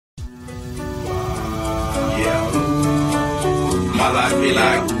life be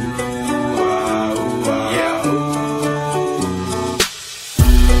like, yeah.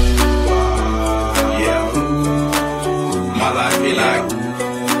 Yeah. My life be like,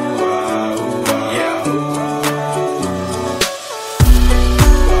 yeah.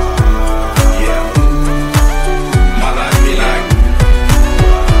 Yeah. My life be like,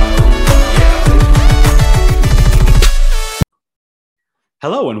 yeah.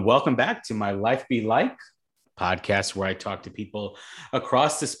 Hello and welcome back to My Life Be Like podcast, where I talk to people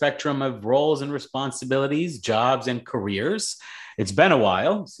across the spectrum of roles and responsibilities, jobs and careers. It's been a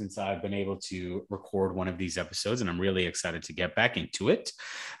while since I've been able to record one of these episodes, and I'm really excited to get back into it.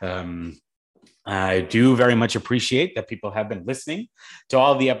 I do very much appreciate that people have been listening to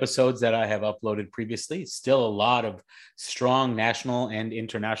all the episodes that I have uploaded previously. Still a lot of strong national and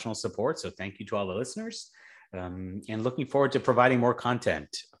international support. So thank you to all the listeners. And looking forward to providing more content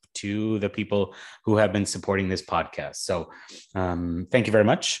to the people who have been supporting this podcast. So thank you very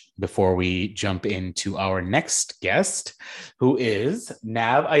much. Before we jump into our next guest, who is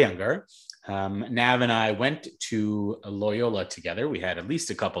Nav Iyengar. Nav and I went to Loyola together. We had at least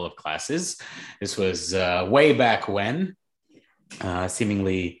a couple of classes. This was way back when,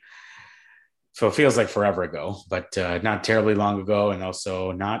 seemingly, so it feels like forever ago, but not terribly long ago, and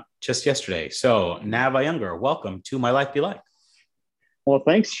also not just yesterday. So Nav Iyengar, welcome to My Life Be Like. Well,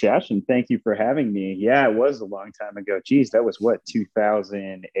 thanks, Shash, and thank you for having me. Yeah, it was a long time ago. Geez, that was what,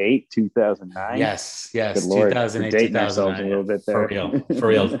 2008, 2009? Yes, Good Lord, 2008, we're dating ourselves a little bit there. For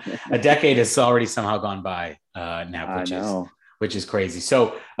real. A decade has already somehow gone by now, which is crazy.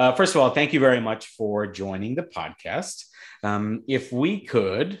 So first of all, thank you very much for joining the podcast. If we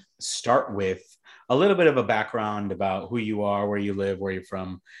could start with a little bit of a background about who you are, where you live, where you're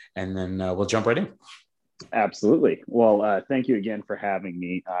from, and then we'll jump right in. Absolutely. Well, thank you again for having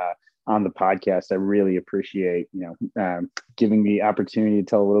me on the podcast. I really appreciate, giving me the opportunity to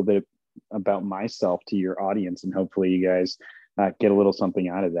tell a little bit about myself to your audience, and hopefully you guys get a little something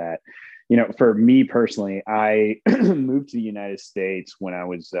out of that. For me personally, I moved to the United States when I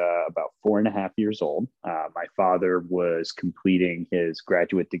was about 4.5 years old. My father was completing his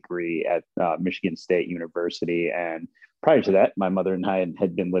graduate degree at Michigan State University, and prior to that, my mother and I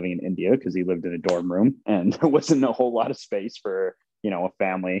had been living in India because he lived in a dorm room, and there wasn't a whole lot of space for, a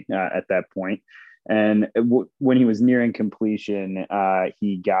family at that point. And when he was nearing completion,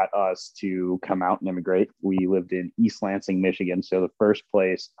 he got us to come out and immigrate. We lived in East Lansing, Michigan. So the first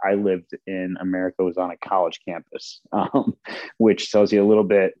place I lived in America was on a college campus, which tells you a little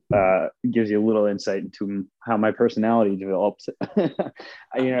bit, gives you a little insight into how my personality developed.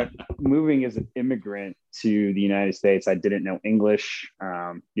 Moving as an immigrant to the United States, I didn't know English.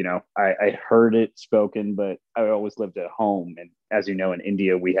 I heard it spoken, but I always lived at home. And as you know, in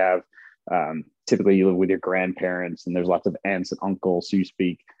India, we have typically you live with your grandparents, and there's lots of aunts and uncles, so you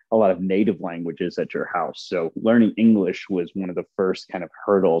speak a lot of native languages at your house. So learning English was one of the first kind of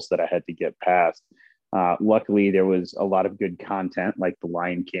hurdles that I had to get past. Luckily, there was a lot of good content like The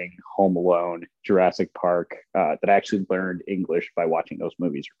Lion King, Home Alone, Jurassic Park that I actually learned English by watching those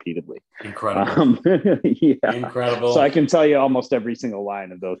movies repeatedly. Incredible. Yeah. Incredible. So I can tell you almost every single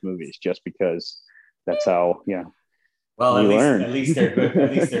line of those movies just because that's how, Well, at least they're good.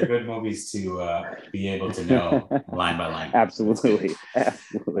 At least they're good movies to be able to know line by line. Absolutely.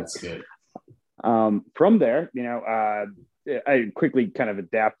 That's good. From there, I quickly kind of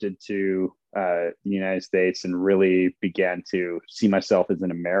adapted to the United States and really began to see myself as an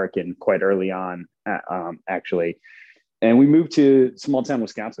American quite early on, actually. And we moved to small town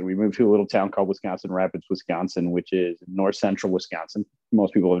Wisconsin. We moved to a little town called Wisconsin Rapids, Wisconsin, which is north central Wisconsin.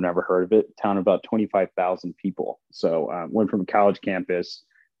 Most people have never heard of it. A town of about 25,000 people. So went from a college campus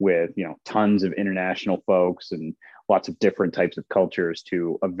with tons of international folks and lots of different types of cultures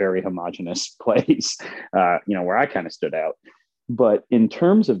to a very homogenous place, where I kind of stood out. But in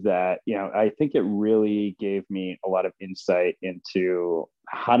terms of that, I think it really gave me a lot of insight into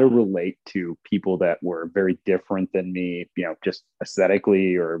how to relate to people that were very different than me, just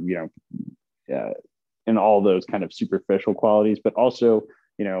aesthetically or, in all those kind of superficial qualities, but also,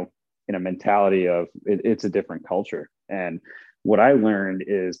 in a mentality of it's a different culture. And what I learned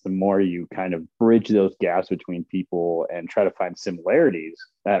is the more you kind of bridge those gaps between people and try to find similarities,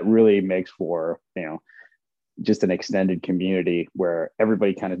 that really makes for, just an extended community where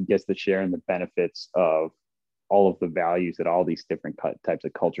everybody kind of gets to share in the benefits of all of the values that all these different types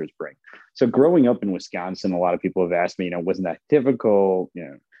of cultures bring. So growing up in Wisconsin, a lot of people have asked me, wasn't that difficult?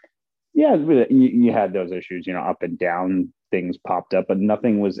 Yeah, you had those issues, up and down things popped up, but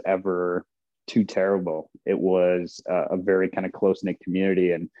nothing was ever too terrible. It was a very kind of close-knit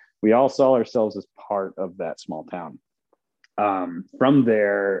community, and we all saw ourselves as part of that small town. From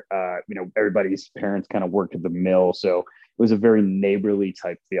there, everybody's parents kind of worked at the mill. So it was a very neighborly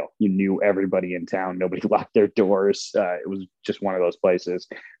type feel. You knew everybody in town. Nobody locked their doors. It was just one of those places.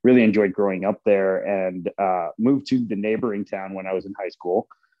 Really enjoyed growing up there, and moved to the neighboring town when I was in high school.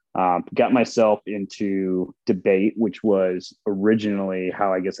 Got myself into debate, which was originally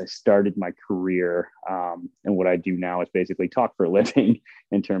how I guess I started my career. And what I do now is basically talk for a living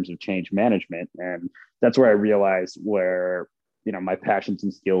in terms of change management. And that's where I realized where, my passions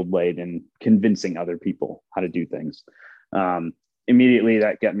and skill laid in convincing other people how to do things. Immediately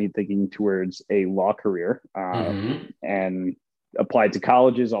that got me thinking towards a law career, and applied to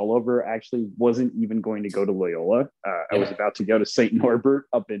colleges all over. Actually wasn't even going to go to Loyola. I was about to go to St. Norbert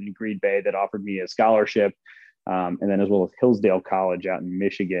up in Green Bay that offered me a scholarship, and then as well as Hillsdale College out in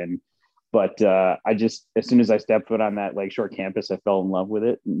Michigan. But I just, as soon as I stepped foot on that Lakeshore campus, I fell in love with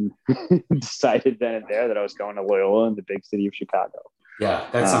it and decided then and there that I was going to Loyola in the big city of Chicago. Yeah,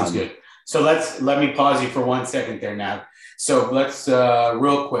 that sounds good. So let me pause you for 1 second there now. So let's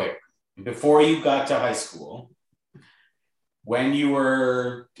real quick, before you got to high school, when you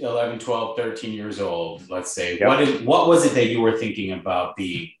were 11, 12, 13 years old, let's say, what was it that you were thinking about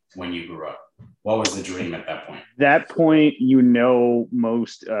being when you grew up? What was the dream at that point? That point,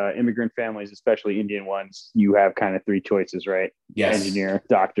 most immigrant families, especially Indian ones, you have kind of three choices, right? Yes. Engineer,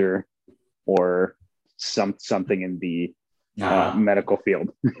 doctor, or something in the medical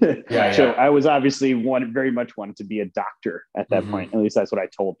field. Yeah. So I was obviously very much wanted to be a doctor at that point. At least that's what I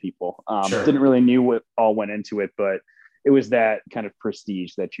told people. Sure. Didn't really knew what all went into it, but it was that kind of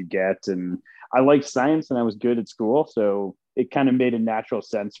prestige that you get. And I liked science and I was good at school. So it kind of made a natural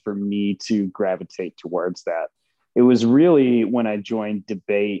sense for me to gravitate towards that. It was really when I joined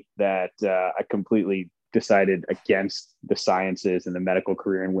debate that I completely decided against the sciences and the medical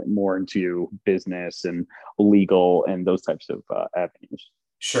career and went more into business and legal and those types of avenues.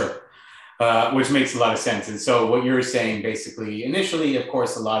 Sure. Which makes a lot of sense. And so what you're saying basically, initially, of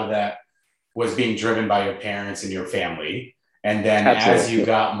course, a lot of that was being driven by your parents and your family. And then as you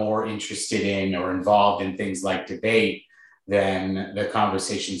got more interested in or involved in things like debate, then the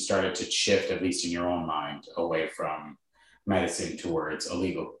conversation started to shift, at least in your own mind, away from medicine towards a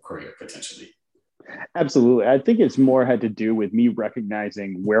legal career potentially. Absolutely. I think it's more had to do with me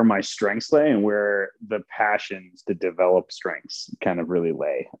recognizing where my strengths lay and where the passions to develop strengths kind of really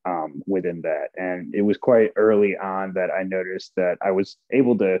lay within that. And it was quite early on that I noticed that I was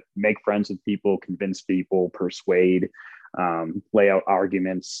able to make friends with people, convince people, persuade, lay out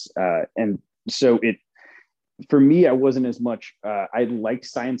arguments. And so for me, I wasn't as much, I liked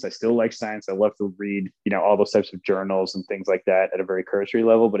science. I still like science. I love to read, all those types of journals and things like that at a very cursory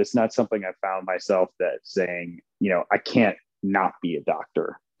level, but it's not something I found myself that saying, I can't not be a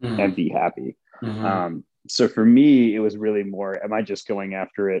doctor and be happy. So for me, it was really more, am I just going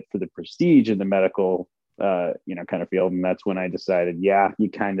after it for the prestige in the medical, kind of field? And that's when I decided, yeah,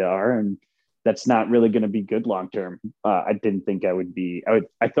 you kind of are. And that's not really going to be good long-term. I didn't think I would be,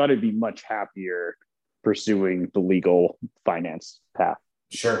 I thought I'd be much happier pursuing the legal finance path.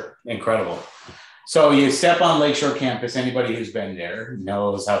 Sure. Incredible. So you step on Lakeshore campus. Anybody who's been there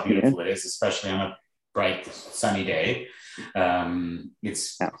knows how beautiful it is, especially on a bright, sunny day.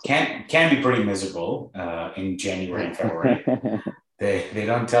 It's can be pretty miserable in January and February. They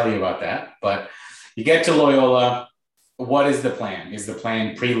don't tell you about that, but you get to Loyola. What is the plan? Is the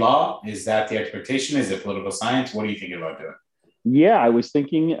plan pre-law? Is that the expectation? Is it political science? What are you thinking about doing? Yeah, I was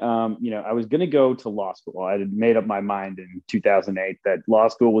thinking, I was going to go to law school. I had made up my mind in 2008 that law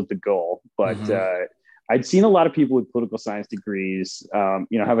school was the goal, but I'd seen a lot of people with political science degrees,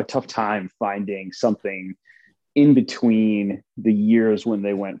 have a tough time finding something in between the years when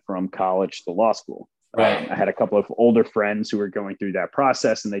they went from college to law school. Right. I had a couple of older friends who were going through that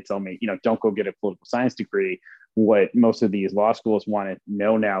process, and they tell me, don't go get a political science degree. What most of these law schools want to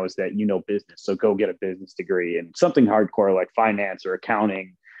know now is that business. So go get a business degree and something hardcore like finance or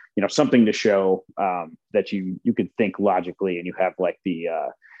accounting, something to show that you could think logically and you have like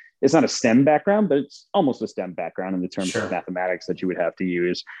it's not a STEM background, but it's almost a STEM background in the terms of mathematics that you would have to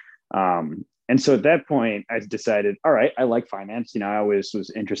use. And so at that point, I decided, all right, I like finance. I always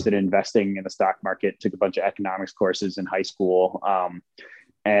was interested in investing in the stock market, took a bunch of economics courses in high school.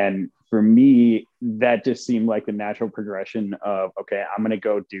 And for me, that just seemed like the natural progression of, okay, I'm going to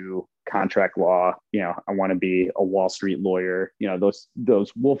go do contract law. I want to be a Wall Street lawyer.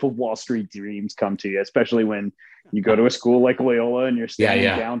 Those Wolf of Wall Street dreams come to you, especially when you go to a school like Loyola and you're standing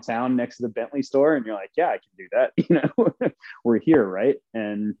downtown next to the Bentley store and you're like, yeah, I can do that. We're here. Right.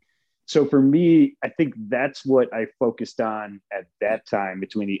 And so for me, I think that's what I focused on at that time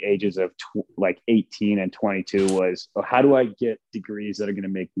between the ages of like 18 and 22 was, oh, how do I get degrees that are going to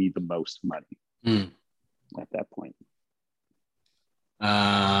make me the most money at that point?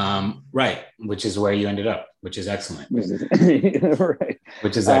 Right. Which is where you ended up, which is excellent. Right.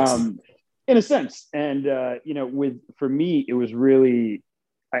 Which is excellent. In a sense. And, for me, it was really,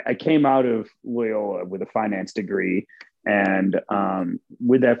 I came out of Loyola with a finance degree. And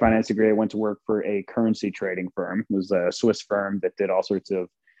with that finance degree, I went to work for a currency trading firm. It was a Swiss firm that did all sorts of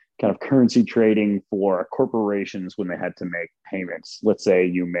kind of currency trading for corporations when they had to make payments. Let's say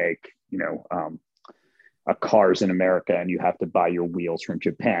you make, cars in America and you have to buy your wheels from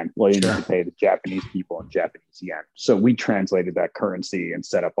Japan. Well, you need to pay the Japanese people in Japanese yen. So we translated that currency and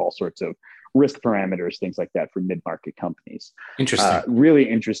set up all sorts of risk parameters, things like that for mid-market companies. Interesting. Really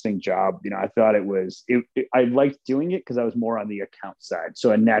interesting job. I thought I liked doing it because I was more on the account side.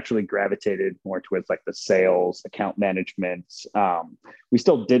 So I naturally gravitated more towards like the sales, account management. We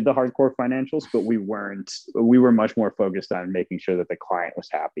still did the hardcore financials, but we were much more focused on making sure that the client was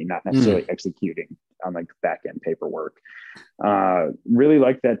happy, not necessarily executing on like back end paperwork. Really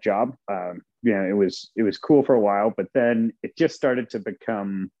liked that job. It was cool for a while, but then it just started to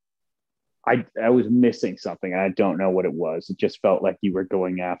become, I was missing something. I don't know what it was. It just felt like you were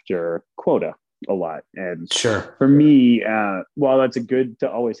going after quota a lot. And for me, while that's good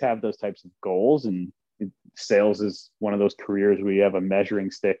to always have those types of goals, and sales is one of those careers where you have a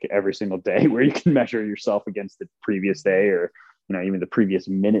measuring stick every single day where you can measure yourself against the previous day or, even the previous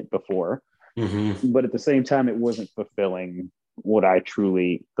minute before. Mm-hmm. But at the same time, it wasn't fulfilling what I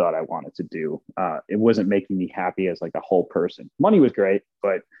truly thought I wanted to do. It wasn't making me happy as like a whole person. Money was great,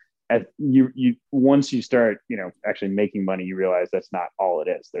 but you once you start actually making money, you realize that's not all it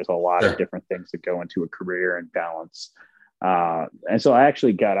is. There's a lot of different things that go into a career and balance, and so I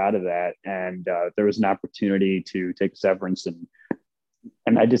actually got out of that, and there was an opportunity to take severance,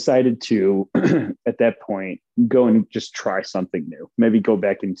 and I decided to at that point go and just try something new, maybe go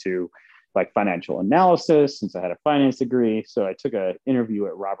back into like financial analysis since I had a finance degree. So I took an interview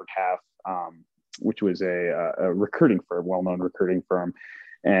at Robert Half, which was a recruiting firm, well-known recruiting firm.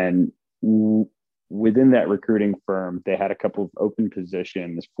 And within that recruiting firm, they had a couple of open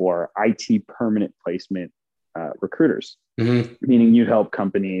positions for IT permanent placement recruiters, meaning you help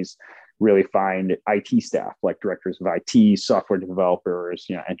companies really find IT staff, like directors of IT, software developers,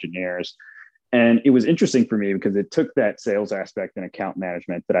 engineers. And it was interesting for me because it took that sales aspect and account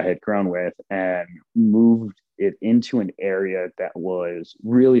management that I had grown with and moved it into an area that was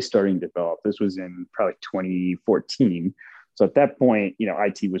really starting to develop. This was in probably 2014. So at that point,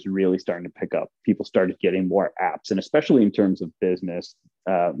 IT was really starting to pick up. People started getting more apps, and especially in terms of business,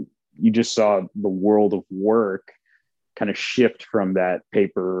 you just saw the world of work kind of shift from that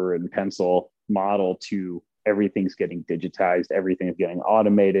paper and pencil model to everything's getting digitized, everything's getting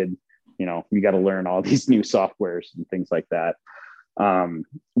automated. You got to learn all these new softwares and things like that.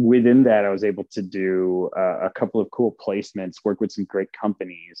 Within that, I was able to do a couple of cool placements, work with some great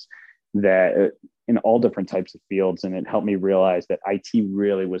companies that in all different types of fields. And it helped me realize that IT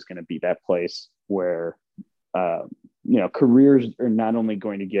really was going to be that place where, careers are not only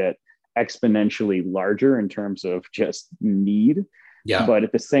going to get exponentially larger in terms of just need, but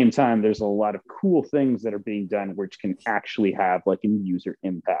at the same time, there's a lot of cool things that are being done, which can actually have like a user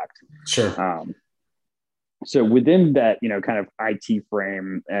impact. So within that, kind of IT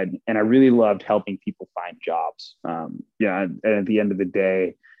frame, and I really loved helping people find jobs. And at the end of the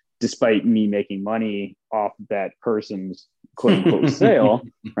day, despite me making money off that person's quote unquote sale,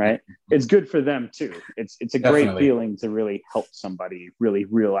 right? It's good for them too. It's a great feeling to really help somebody really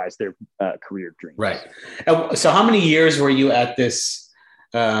realize their career dreams. Right. So how many years were you at this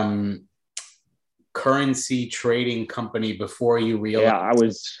currency trading company before you realized? Yeah, I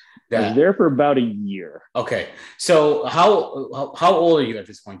was there for about a year. Okay. So how old are you at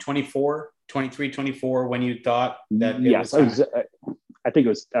this point? 24, 23, 24 when you thought that it was I think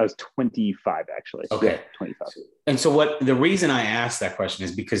I was 25 actually. Okay. Yeah, 25. And so the reason I asked that question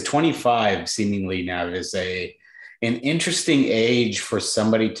is because 25 seemingly now is an interesting age for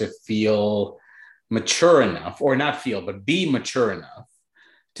somebody to feel mature enough, or not feel, but be mature enough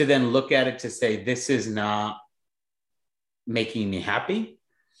to then look at it to say, this is not making me happy,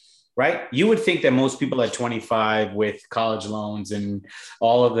 right? You would think that most people at 25 with college loans and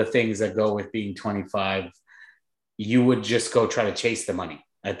all of the things that go with being 25, you would just go try to chase the money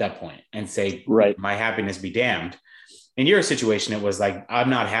at that point and say, right, my happiness be damned. In your situation, it was like, I'm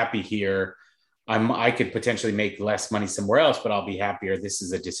not happy here. I could potentially make less money somewhere else, but I'll be happier. This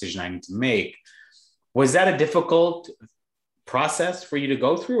is a decision I need to make. Was that a difficult process for you to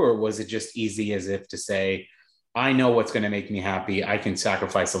go through, or was it just easy as if to say, I know what's going to make me happy. I can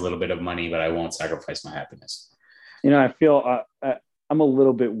sacrifice a little bit of money, but I won't sacrifice my happiness. I feel I'm a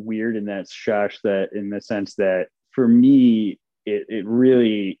little bit weird in that, Josh, that in the sense that for me, it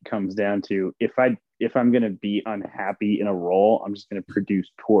really comes down to if I'm going to be unhappy in a role, I'm just going to produce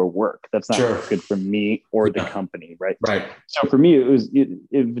poor work. That's not good for me or the company, right? Right. So for me,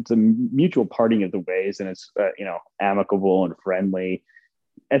 if it's a mutual parting of the ways and it's amicable and friendly,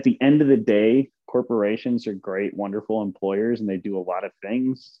 at the end of the day, corporations are great, wonderful employers, and they do a lot of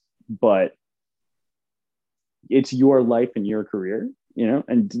things, but it's your life and your career,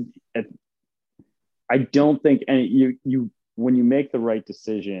 and I don't think, and you when you make the right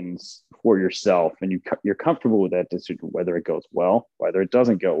decisions for yourself and you're comfortable with that decision, whether it goes well, whether it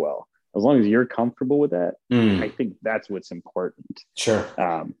doesn't go well, as long as you're comfortable with that, I think that's what's important. Sure.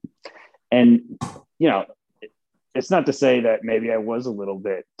 And, it's not to say that maybe I was a little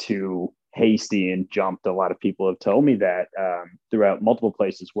bit too hasty and jumped. A lot of people have told me that throughout multiple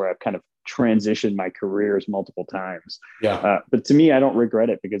places where I've kind of transitioned my careers multiple times. Yeah. But to me, I don't regret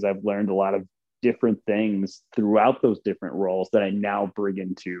it because I've learned a lot of different things throughout those different roles that I now bring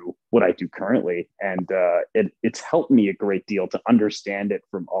into what I do currently. And it's helped me a great deal to understand it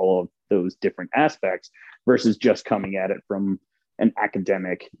from all of those different aspects versus just coming at it from an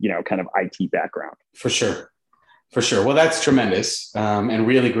academic, kind of IT background. For sure. Well, that's tremendous and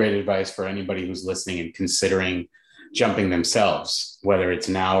really great advice for anybody who's listening and considering jumping themselves, whether it's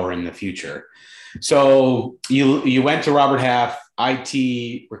now or in the future. So you went to Robert Half,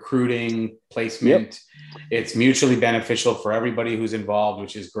 IT, recruiting, placement. Yep. It's mutually beneficial for everybody who's involved,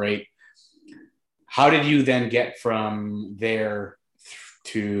 which is great. How did you then get from there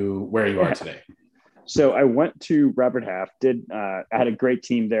to where you are today? So I went to Robert Half, I had a great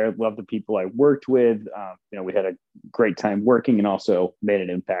team there, loved the people I worked with. We had a great time working and also made an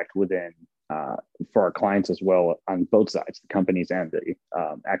impact within for our clients as well on both sides, the companies and the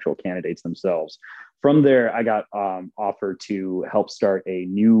actual candidates themselves. From there, I got offered to help start a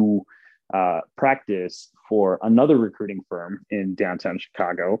new practice for another recruiting firm in downtown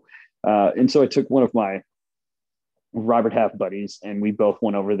Chicago. And so I took one of my Robert Half buddies and we both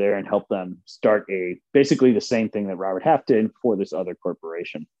went over there and helped them start basically the same thing that Robert Half did for this other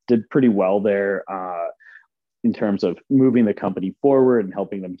corporation. Did pretty well there in terms of moving the company forward and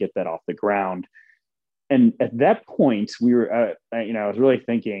helping them get that off the ground. And at that point, we were, I was really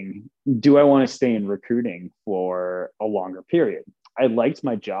thinking, do I want to stay in recruiting for a longer period? I liked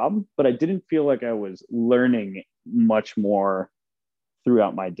my job, but I didn't feel like I was learning much more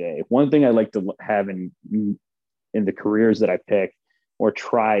throughout my day. One thing I like to have in the careers that I pick or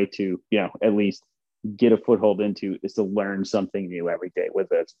try to, at least get a foothold into is to learn something new every day,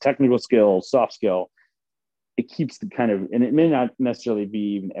 whether it's technical skill, soft skill. It keeps the kind of, and it may not necessarily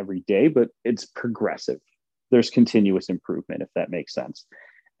be even every day, but it's progressive. There's continuous improvement, if that makes sense.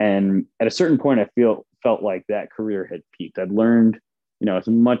 And at a certain point, I felt like that career had peaked. I'd learned, as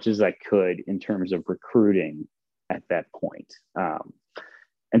much as I could in terms of recruiting at that point.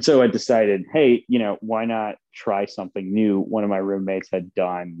 And so I decided, hey, why not try something new? One of my roommates had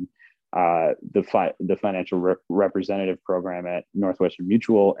done the financial representative program at Northwestern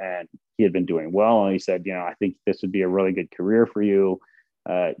Mutual, and he had been doing well. And he said, I think this would be a really good career for you.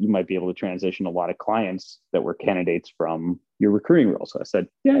 You might be able to transition a lot of clients that were candidates from your recruiting role. So I said,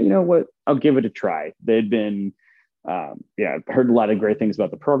 yeah, you know what? I'll give it a try. They'd been, I've heard a lot of great things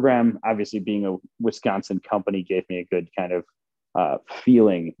about the program. Obviously, being a Wisconsin company gave me a good kind of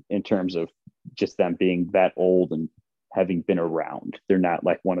feeling in terms of just them being that old and having been around. They're not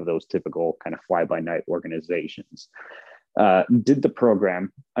like one of those typical kind of fly-by-night organizations. Did the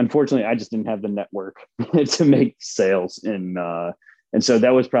program. Unfortunately, I just didn't have the network to make sales. And so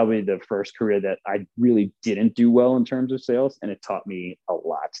that was probably the first career that I really didn't do well in terms of sales. And it taught me a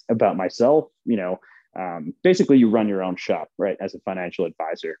lot about myself. Basically, you run your own shop, right? As a financial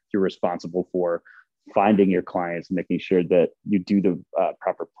advisor, you're responsible for finding your clients, making sure that you do the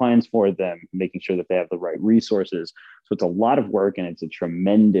proper plans for them, making sure that they have the right resources. So it's a lot of work and it's a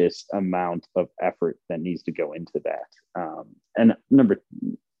tremendous amount of effort that needs to go into that. And number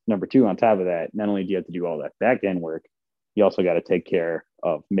two, on top of that, not only do you have to do all that back end work, you also got to take care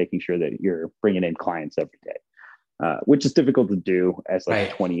of making sure that you're bringing in clients every day, which is difficult to do as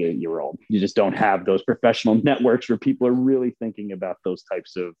like a 28-year-old. You just don't have those professional networks where people are really thinking about those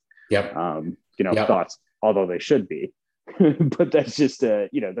types of thoughts, although they should be. But that's just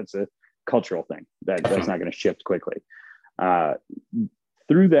that's a cultural thing that's not going to shift quickly.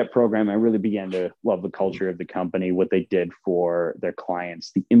 through that program, I really began to love the culture of the company, what they did for their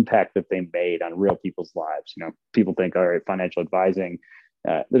clients, the impact that they made on real people's lives. You know, people think, all right, financial advising,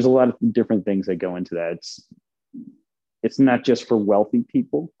 there's a lot of different things that go into that. It's not just for wealthy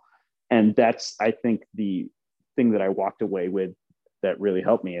people. And that's, I think, the thing that I walked away with that really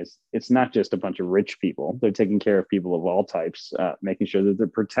helped me is it's not just a bunch of rich people. They're taking care of people of all types, making sure that they're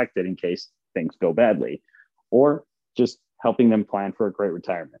protected in case things go badly, or just helping them plan for a great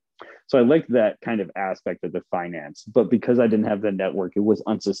retirement. So I liked that kind of aspect of the finance, but because I didn't have the network, it was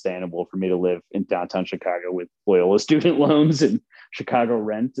unsustainable for me to live in downtown Chicago with Loyola student loans and Chicago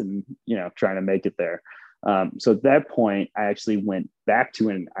rent and, you know, trying to make it there. So at that point, I actually went back to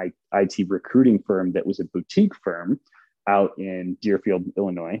an IT recruiting firm that was a boutique firm out in Deerfield,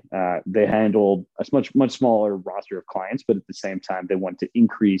 Illinois. They handled a much smaller roster of clients, but at the same time, they wanted to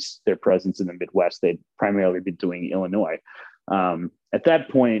increase their presence in the Midwest. They'd primarily been doing Illinois. At that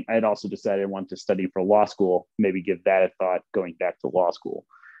point, I had also decided I wanted to study for law school, maybe give that a thought going back to law school.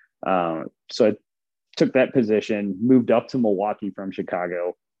 So I took that position, moved up to Milwaukee from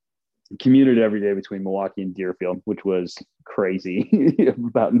Chicago, commuted every day between Milwaukee and Deerfield, which was crazy,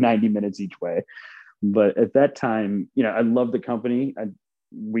 about 90 minutes each way. But at that time, you know, I loved the company.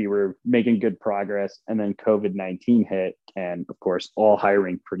 We were making good progress. And then COVID-19 hit. And of course, all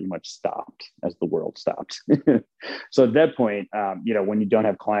hiring pretty much stopped as the world stopped. So at that point, you know, when you don't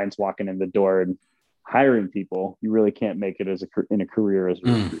have clients walking in the door and hiring people, you really can't make it in a career as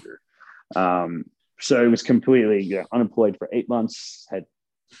a recruiter. So it was completely unemployed for 8 months, had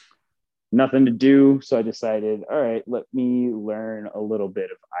nothing to do. So I decided, all right, let me learn a little bit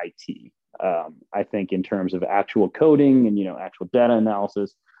of IT. I think in terms of actual coding and, you know, actual data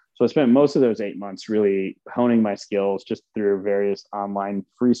analysis. So I spent most of those 8 months really honing my skills just through various online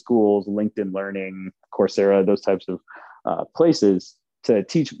free schools, LinkedIn Learning, Coursera, those types of places to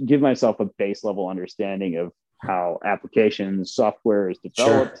give myself a base level understanding of how applications, software is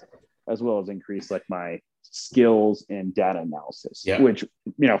developed, as well as increase like my skills in data analysis, which,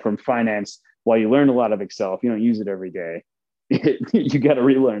 you know, from finance, while you learn a lot of Excel, if you don't use it every day, you got to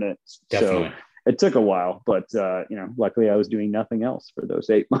relearn it. Definitely. So it took a while, but you know, luckily I was doing nothing else for those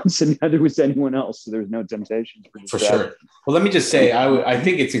 8 months, and neither was anyone else. So there was no temptation for sure. Well, let me just say, I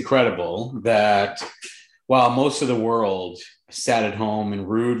think it's incredible that while most of the world sat at home and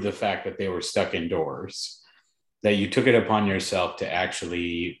rued the fact that they were stuck indoors, that you took it upon yourself to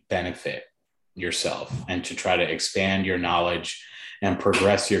actually benefit yourself and to try to expand your knowledge and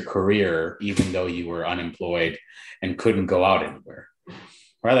progress your career, even though you were unemployed and couldn't go out anywhere.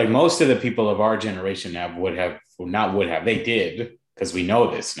 Right? Like most of the people of our generation they did, because we know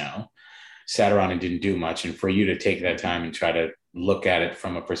this now, sat around and didn't do much. And for you to take that time and try to look at it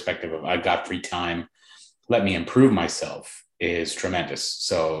from a perspective of, I've got free time, let me improve myself, is tremendous.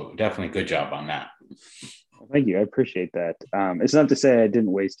 So definitely good job on that. Thank you. I appreciate that. It's not to say I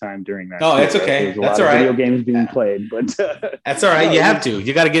didn't waste time during that. Oh, it's okay. That's all right. Video games being played, but that's all right. You have to.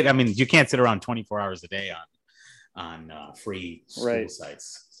 You got to get. I mean, you can't sit around 24 hours a day on free school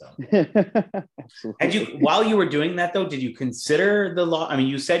sites. So, had you, while you were doing that though, did you consider the law? I mean,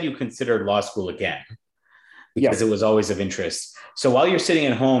 you said you considered law school again because it was always of interest. So while you're sitting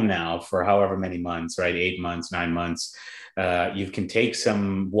at home now for however many months, right? 8 months, 9 months. You can take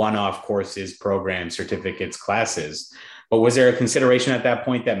some one-off courses, programs, certificates, classes. But was there a consideration at that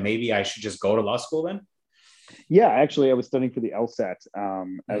point that maybe I should just go to law school then? Yeah, actually, I was studying for the LSAT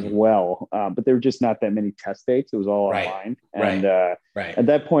as well, but there were just not that many test dates. It was all online. And at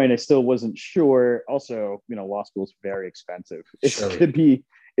that point, I still wasn't sure. Also, you know, law school is very expensive. It could be,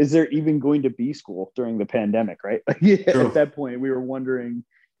 is there even going to be school during the pandemic, right? At that point, we were wondering,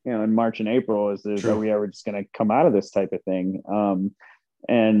 you know, in March and April, are we ever just going to come out of this type of thing?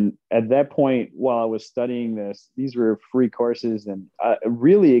 And at that point, while I was studying this, these were free courses. And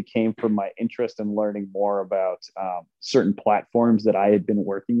really, it came from my interest in learning more about certain platforms that I had been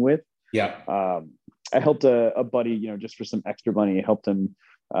working with. I helped a buddy, you know, just for some extra money, I helped him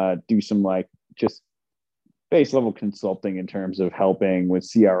do some like just base level consulting in terms of helping with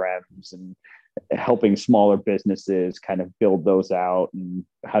CRMs and helping smaller businesses kind of build those out and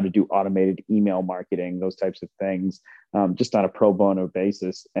how to do automated email marketing, those types of things, just on a pro bono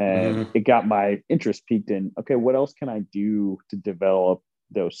basis. And it got my interest peaked in, okay, what else can I do to develop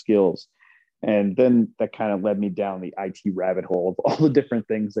those skills? And then that kind of led me down the IT rabbit hole of all the different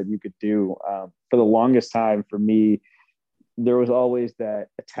things that you could do. For the longest time for me, there was always that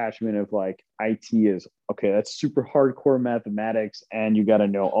attachment of like IT is, okay, that's super hardcore mathematics and you got to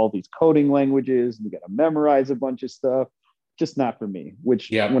know all these coding languages and you got to memorize a bunch of stuff. Just not for me,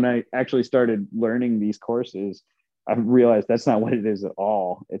 which when I actually started learning these courses, I realized that's not what it is at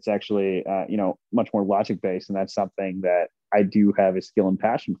all. It's actually, much more logic based. And that's something that I do have a skill and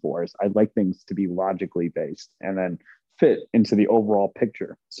passion for is I like things to be logically based and then fit into the overall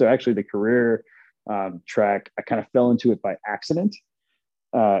picture. So actually the career track, I kind of fell into it by accident.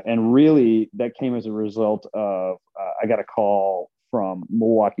 And really that came as a result of, I got a call from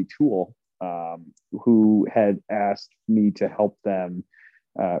Milwaukee Tool, who had asked me to help them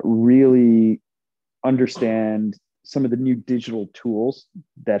really understand some of the new digital tools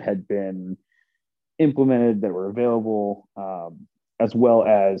that had been implemented that were available, as well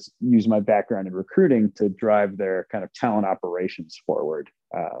as use my background in recruiting to drive their kind of talent operations forward.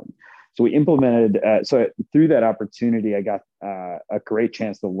 So we implemented, so through that opportunity, I got a great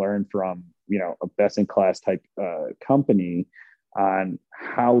chance to learn from, a best in class type company on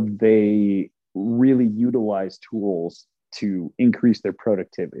how they really utilize tools to increase their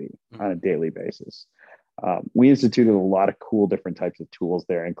productivity on a daily basis. We instituted a lot of cool different types of tools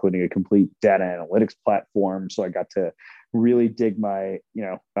there, including a complete data analytics platform. So I got to really dig into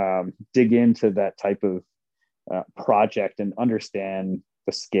that type of project and understand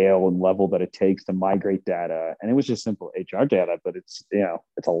the scale and level that it takes to migrate data. And it was just simple HR data, but it's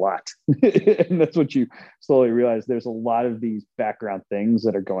a lot. And that's what you slowly realize. There's a lot of these background things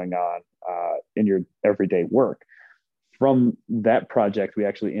that are going on in your everyday work. From that project, we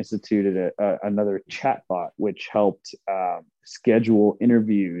actually instituted another chatbot, which helped schedule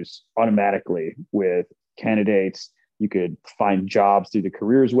interviews automatically with candidates. You could find jobs through the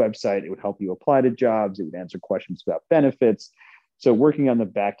careers website. It would help you apply to jobs. It would answer questions about benefits. So working on the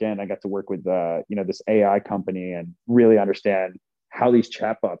back end, I got to work with this AI company and really understand how these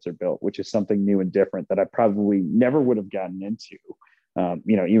chatbots are built, which is something new and different that I probably never would have gotten into,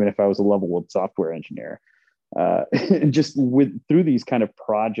 even if I was a level one software engineer. And just through these kind of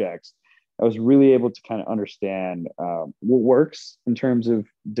projects, I was really able to kind of understand what works in terms of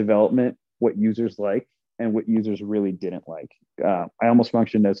development, what users like, and what users really didn't like. I almost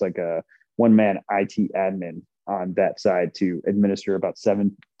functioned as like a one-man IT admin on that side to administer about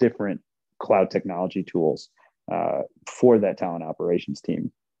 7 different cloud technology tools for that talent operations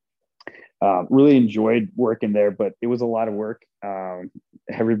team. Really enjoyed working there, but it was a lot of work.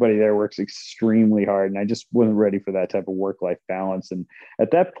 Everybody there works extremely hard, and I just wasn't ready for that type of work-life balance. And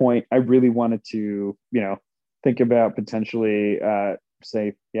at that point, I really wanted to, think about potentially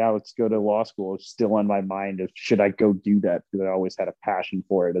say, yeah, let's go to law school. It's still on my mind of should I go do that, because I always had a passion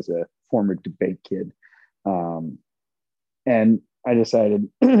for it as a former debate kid. And I decided,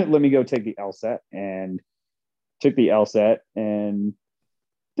 let me go take the LSAT, and took the LSAT and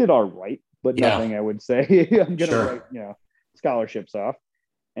did all right, but nothing I would say I'm going to write, scholarships off.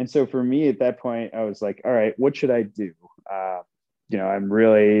 And so for me at that point, I was like, all right, what should I do? I'm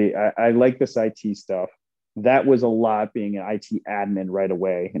really, I like this IT stuff. That was a lot, being an IT admin right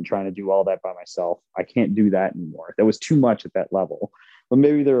away and trying to do all that by myself. I can't do that anymore. That was too much at that level. But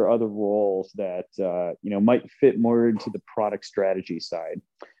maybe there are other roles that, might fit more into the product strategy side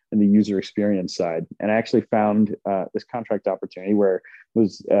and the user experience side. And I actually found this contract opportunity where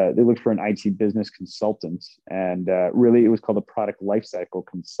they looked for an IT business consultant, and really it was called a product lifecycle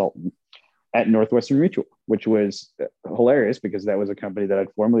consultant at Northwestern Mutual, which was hilarious because that was a company that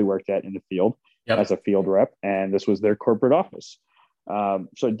I'd formerly worked at in the field as a field rep, and this was their corporate office.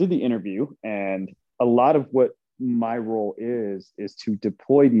 So I did the interview, and a lot of what my role is to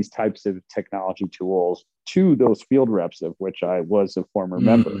deploy these types of technology tools to those field reps, of which I was a former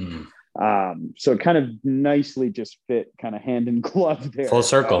member. So it kind of nicely just fit kind of hand in glove there. Full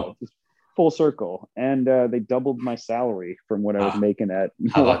circle. Full circle. And they doubled my salary from what I was making at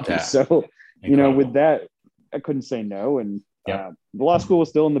Milwaukee. How about that? So, Incredible. With that, I couldn't say no. And the law school was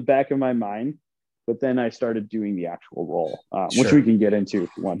still in the back of my mind. But then I started doing the actual role, which we can get into if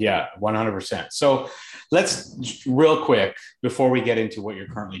you want. Yeah, 100%. So let's real quick, before we get into what you're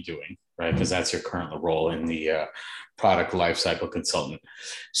currently doing, right? Because that's your current role in the product lifecycle consultant.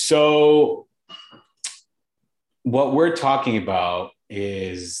 So what we're talking about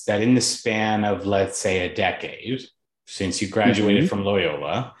is that in the span of, let's say, a decade since you graduated from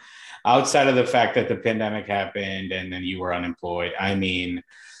Loyola, outside of the fact that the pandemic happened and then you were unemployed, I mean,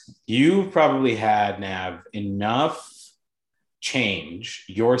 you probably had, Nav, enough change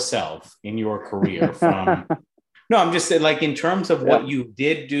yourself in your career from, no, I'm just saying, like, in terms of what you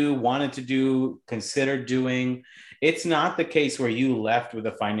did do, wanted to do, considered doing. It's not the case where you left with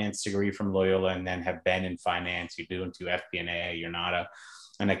a finance degree from Loyola and then have been in finance. You do into FP&A. You're not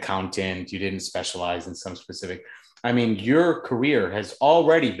an accountant. You didn't specialize in some specific. I mean, your career has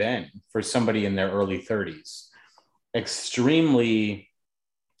already been, for somebody in their early 30s, extremely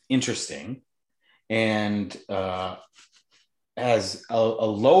interesting and has a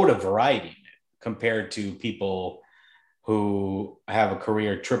load of variety in it compared to people who have a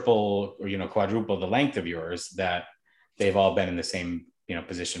career triple or, quadruple the length of yours, that they've all been in the same,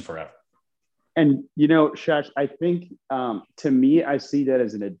 position forever. And, Shash, I think to me, I see that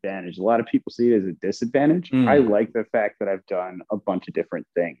as an advantage. A lot of people see it as a disadvantage. I like the fact that I've done a bunch of different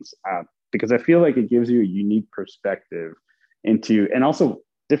things because I feel like it gives you a unique perspective into, and also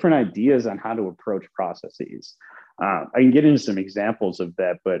different ideas on how to approach processes. I can get into some examples of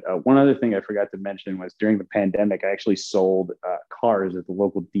that, but one other thing I forgot to mention was during the pandemic, I actually sold cars at the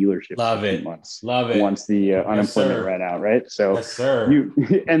local dealership. Love it. Love it. Once the unemployment ran out, right? So, yes, sir.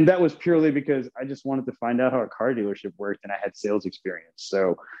 And that was purely because I just wanted to find out how a car dealership worked, and I had sales experience.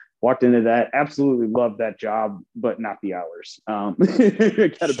 So, walked into that, absolutely loved that job, but not the hours. I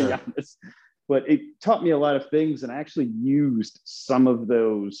gotta be honest. But it taught me a lot of things, and I actually used some of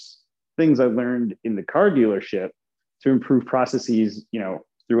those things I learned in the car dealership to improve processes,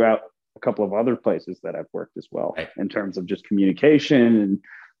 throughout a couple of other places that I've worked as well, right, in terms of just communication and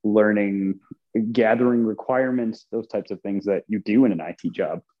learning, gathering requirements, those types of things that you do in an IT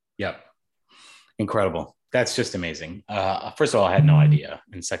job. Yep. Incredible. That's just amazing. First of all, I had no idea.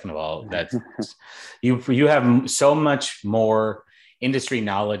 And second of all, that you have so much more industry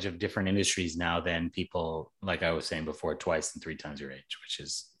knowledge of different industries now than people, like I was saying before, twice and 3 times your age, which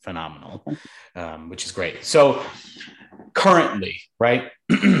is phenomenal, which is great. So currently, right,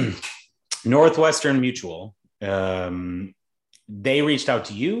 Northwestern Mutual, they reached out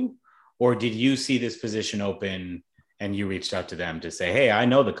to you, or did you see this position open and you reached out to them to say, hey, I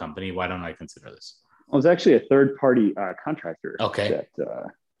know the company, why don't I consider this? It was actually a third-party contractor that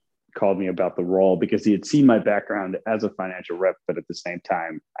called me about the role because he had seen my background as a financial rep, but at the same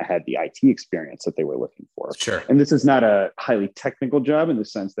time, I had the IT experience that they were looking for. Sure. And this is not a highly technical job in the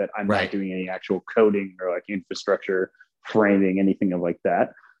sense that I'm right, not doing any actual coding or like infrastructure framing, anything of like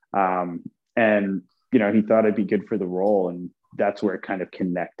that. And, he thought I'd be good for the role. And that's where it kind of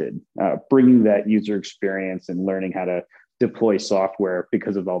connected, bringing that user experience and learning how to deploy software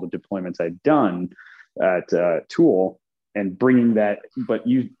because of all the deployments I've done at Tool, and bringing that, but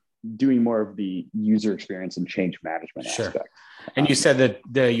doing more of the user experience and change management aspect. And you said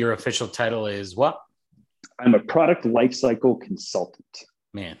that your official title is what? I'm a product lifecycle consultant.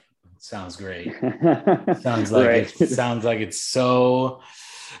 Man, sounds great. Sounds like right. It sounds like it's so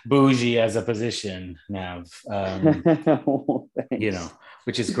bougie as a position, Nav.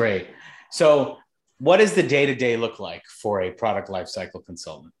 Which is great. So what does the day-to-day look like for a product lifecycle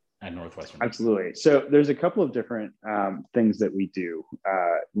consultant at Northwestern? Absolutely. So there's a couple of different things that we do.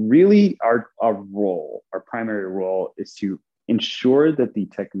 Really, our primary role is to ensure that the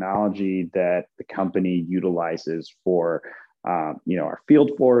technology that the company utilizes for our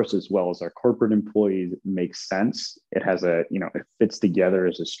field force as well as our corporate employees makes sense. It has it fits together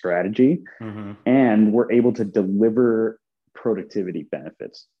as a strategy, and we're able to deliver productivity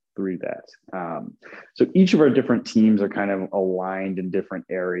benefits through that. So each of our different teams are kind of aligned in different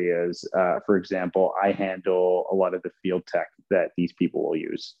areas. For example, I handle a lot of the field tech that these people will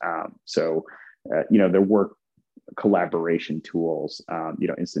use. Their work collaboration tools,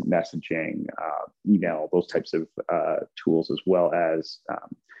 instant messaging, email, those types of tools, as well as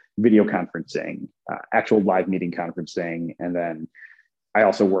video conferencing, actual live meeting conferencing. And then I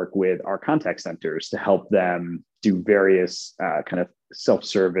also work with our contact centers to help them do various kind of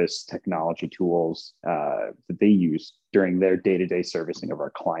self-service technology tools that they use during their day-to-day servicing of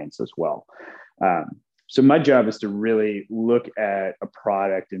our clients as well. So my job is to really look at a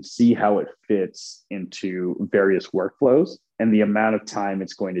product and see how it fits into various workflows and the amount of time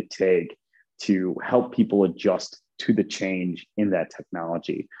it's going to take to help people adjust to the change in that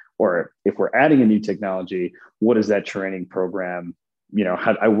technology. Or if we're adding a new technology, what is that training program?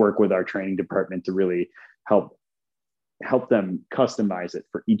 How I work with our training department to really help them customize it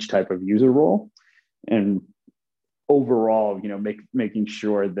for each type of user role. And overall, making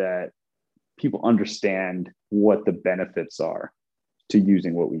sure that people understand what the benefits are to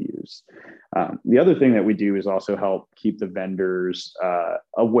using what we use. The other thing that we do is also help keep the vendors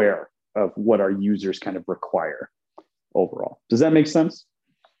aware of what our users kind of require overall. Does that make sense?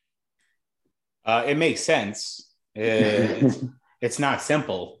 It makes sense. It's not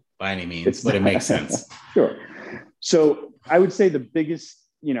simple by any means, but it makes sense. Sure. So I would say the biggest,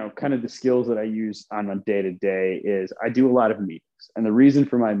 kind of the skills that I use on a day-to-day is I do a lot of meetings. And the reason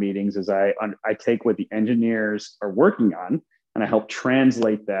for my meetings is I take what the engineers are working on and I help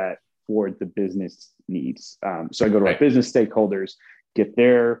translate that for the business needs. So I go to our business stakeholders, get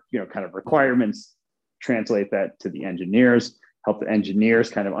their, kind of requirements, translate that to the engineers, help the engineers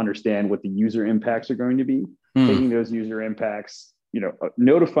kind of understand what the user impacts are going to be, taking those user impacts,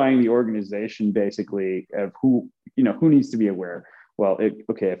 notifying the organization basically of who needs to be aware. Well,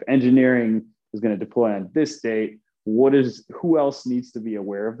 if engineering is going to deploy on this date, who else needs to be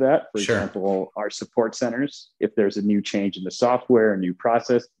aware of that? For example, our support centers, if there's a new change in the software, a new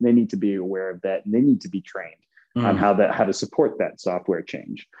process, they need to be aware of that, and they need to be trained on how to support that software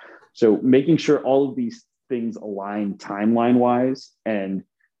change. So making sure all of these things align timeline wise and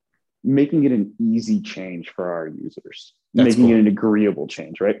making it an easy change for our users, making it an agreeable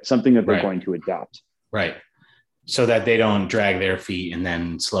change, right? Something that they're going to adopt. Right. So that they don't drag their feet and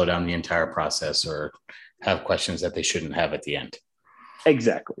then slow down the entire process or have questions that they shouldn't have at the end.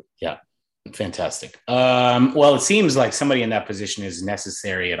 Exactly. Yeah. Fantastic. Well, it seems like somebody in that position is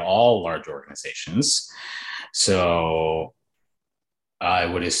necessary at all large organizations. So I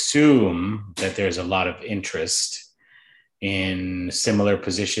would assume that there's a lot of interest in similar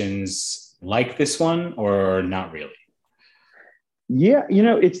positions like this one, or not really? Yeah,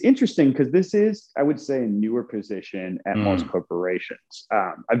 it's interesting because this is, I would say, a newer position at most corporations.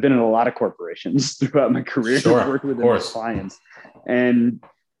 I've been in a lot of corporations throughout my career, worked with my clients. And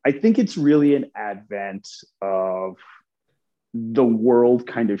I think it's really an advent of the world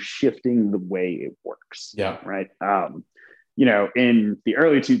kind of shifting the way it works. Yeah. Right. In the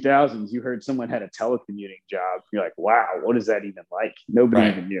early 2000s, you heard someone had a telecommuting job. You're like, wow, what is that even like? Nobody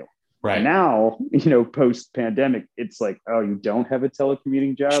even knew. Right now, post pandemic, it's like, oh, you don't have a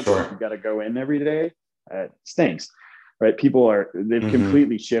telecommuting job. You got to go in every day. It stinks, right? They've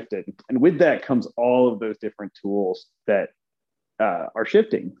completely shifted. And with that comes all of those different tools that are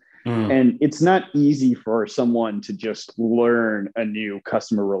shifting. And it's not easy for someone to just learn a new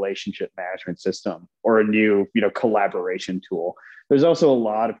customer relationship management system or a new, collaboration tool. There's also a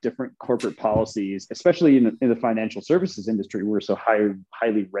lot of different corporate policies, especially in the financial services industry. We're so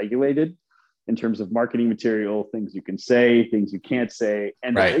highly regulated in terms of marketing material, things you can say, things you can't say.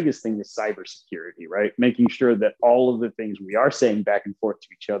 And the biggest thing is cybersecurity, right? Making sure that all of the things we are saying back and forth to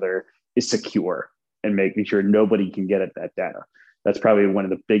each other is secure and making sure nobody can get at that data. That's probably one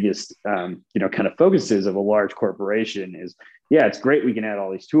of the biggest, kind of focuses of a large corporation is, it's great we can add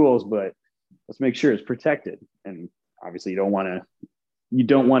all these tools, but let's make sure it's protected. And obviously, you don't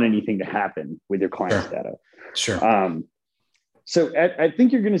want anything to happen with your client's data. Sure. So I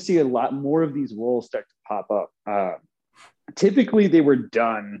think you're going to see a lot more of these roles start to pop up. Typically, they were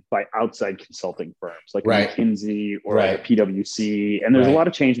done by outside consulting firms like McKinsey or like PwC, and there's a lot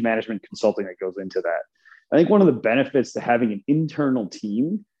of change management consulting that goes into that. I think one of the benefits to having an internal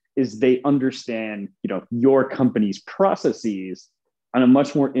team is they understand, your company's processes on a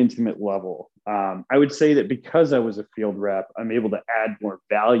much more intimate level. I would say that because I was a field rep, I'm able to add more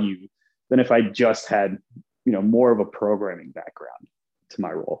value than if I just had, more of a programming background to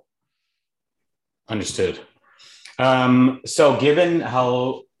my role. Understood. So given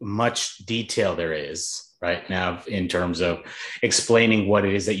how much detail there is right now in terms of explaining what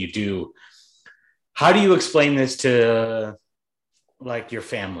it is that you do, how do you explain this to like your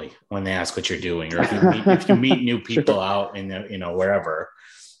family when they ask what you're doing, or if you meet new people out in the, wherever?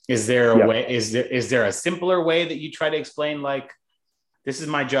 Is there a way? Is there a simpler way that you try to explain, like, this is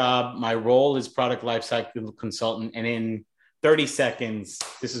my job, my role is product lifecycle consultant, and in 30 seconds,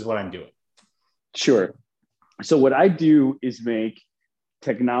 this is what I'm doing? Sure. So what I do is make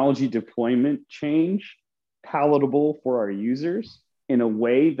technology deployment change palatable for our users in a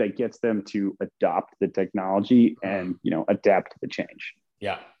way that gets them to adopt the technology and, adapt to the change.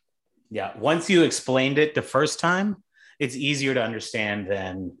 Yeah. Once you explained it the first time, it's easier to understand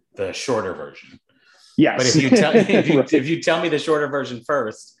than the shorter version. Yes. But if you tell me the shorter version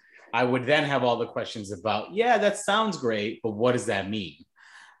first, I would then have all the questions about, that sounds great, but what does that mean?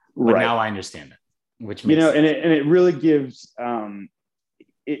 But now I understand it, which makes sense. And it really gives,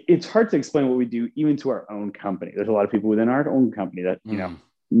 it's hard to explain what we do even to our own company. There's a lot of people within our own company that,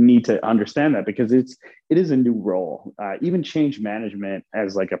 need to understand that because it is a new role. Even change management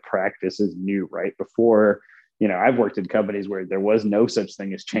as like a practice is new, right? Before, I've worked in companies where there was no such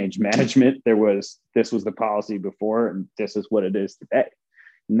thing as change management. This was the policy before, and this is what it is today.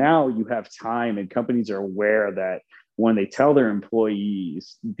 Now you have time, and companies are aware that when they tell their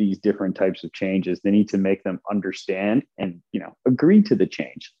employees these different types of changes, they need to make them understand and, agree to the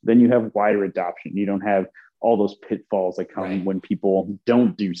change. Then you have wider adoption. You don't have all those pitfalls that come when people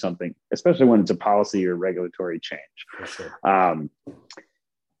don't do something, especially when it's a policy or regulatory change. For sure. And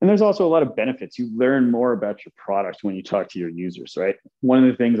there's also a lot of benefits. You learn more about your product when you talk to your users, right? One of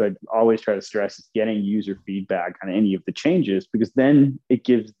the things I always try to stress is getting user feedback on any of the changes, because then it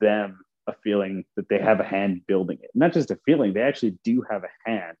gives them a feeling that they have a hand building it. Not just a feeling, they actually do have a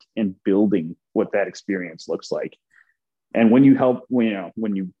hand in building what that experience looks like. And when you help,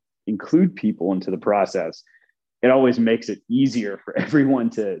 when you include people into the process, it always makes it easier for everyone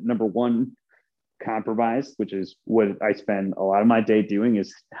to, number one, compromise, which is what I spend a lot of my day doing,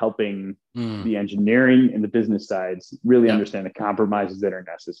 is helping the engineering and the business sides really understand the compromises that are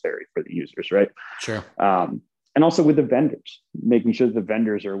necessary for the users, right? Sure. And also with the vendors, making sure that the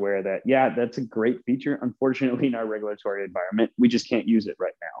vendors are aware that, yeah, that's a great feature. Unfortunately, in our regulatory environment, we just can't use it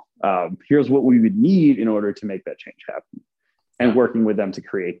right now. Here's what we would need in order to make that change happen, and working with them to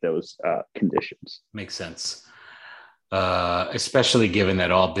create those conditions. Makes sense. Especially given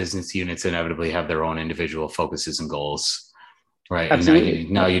that all business units inevitably have their own individual focuses and goals, right? Absolutely.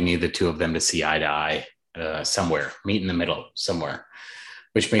 And now you need the two of them to see eye to eye somewhere, meet in the middle somewhere,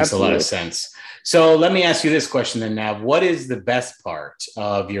 which makes a lot of sense. So let me ask you this question then, Nav. What is the best part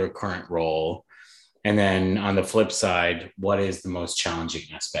of your current role? And then on the flip side, what is the most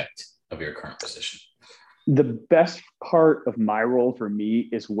challenging aspect of your current position? The best part of my role for me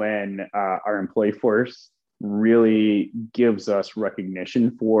is when our employee force really gives us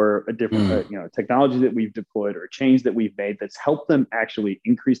recognition for a different technology that we've deployed or a change that we've made that's helped them actually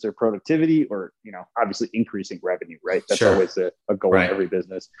increase their productivity, or obviously increasing revenue, right? That's always a goal in every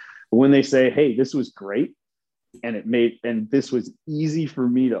business. But when they say, hey, this was great and this was easy for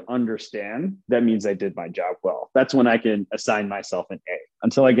me to understand, that means I did my job well. That's when I can assign myself an A.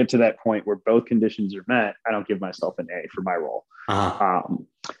 Until I get to that point where both conditions are met, I don't give myself an A for my role.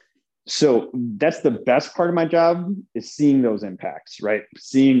 So that's the best part of my job, is seeing those impacts, right?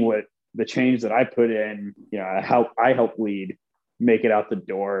 Seeing what the change that I put in, how I help lead, make it out the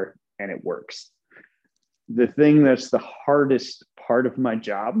door, and it works. The thing that's the hardest part of my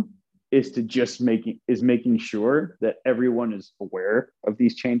job is making sure that everyone is aware of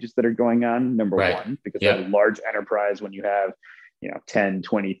these changes that are going on. Number one, because at a large enterprise, when you have 10,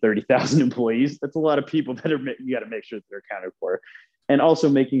 20, 30,000 employees, that's a lot of people that you got to make sure that they're accounted for. And also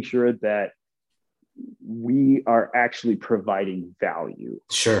making sure that we are actually providing value.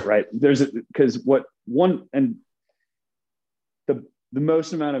 Sure. Right. The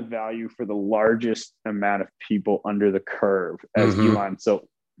most amount of value for the largest amount of people under the curve, as Elon so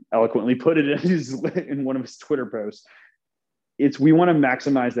eloquently put it in one of his Twitter posts, we want to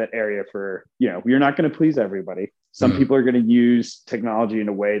maximize that area for, you're not going to please everybody. Some people are going to use technology in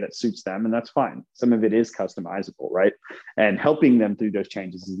a way that suits them, and that's fine. Some of it is customizable, right? And helping them through those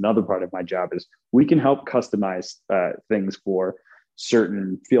changes is another part of my job. Is we can help customize things for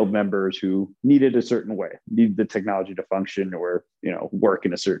certain field members who need it a certain way, need the technology to function or, work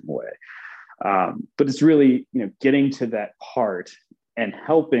in a certain way. But it's really, getting to that part and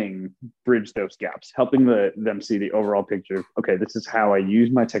helping bridge those gaps, helping them see the overall picture. Okay, this is how I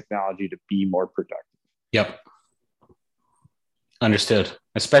use my technology to be more productive. Yep. Understood,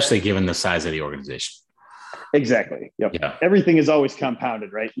 especially given the size of the organization. Exactly. Yep. Yeah. Everything is always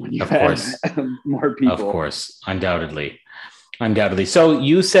compounded, right? When you have more people. Of course, undoubtedly. So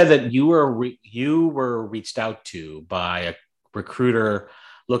you said that you were reached out to by a recruiter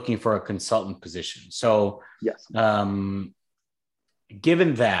looking for a consultant position. So yes.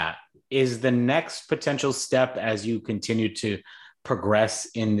 Given that, is the next potential step as you continue to progress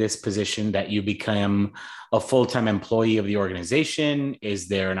in this position that you become a full-time employee of the organization? Is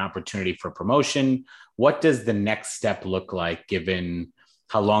there an opportunity for promotion? What does the next step look like, given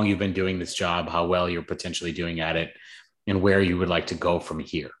how long you've been doing this job, how well you're potentially doing at it, and where you would like to go from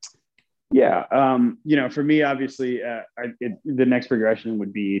here? Yeah. For me, obviously, the next progression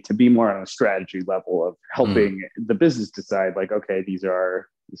would be to be more on a strategy level of helping the business decide, like, okay,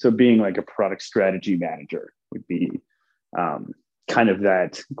 so being like a product strategy manager would be kind of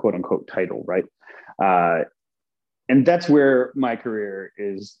that quote unquote title, right? And that's where my career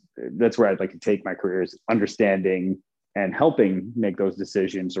is. That's where I'd like to take my career, is understanding and helping make those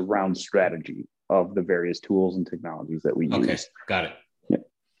decisions around strategy of the various tools and technologies that we use. Okay, got it. Yeah.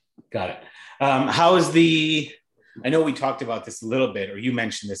 Got it. How is I know we talked about this a little bit, or you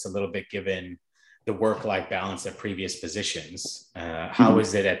mentioned this a little bit, given the work-life balance at previous positions. How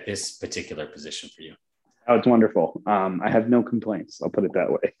is it at this particular position for you? Oh, it's wonderful. I have no complaints. I'll put it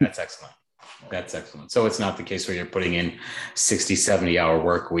that way. That's excellent. So it's not the case where you're putting in 60, 70-hour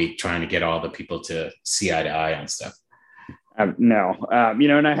work week trying to get all the people to see eye to eye on stuff. No.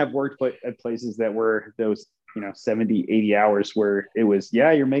 And I have worked at places that were those, 70, 80 hours where it was,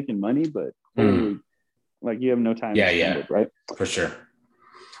 you're making money, but like you have no time to spend it, right? For sure.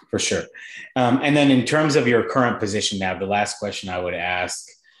 And then in terms of your current position now, the last question I would ask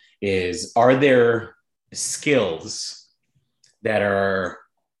is, are there skills that are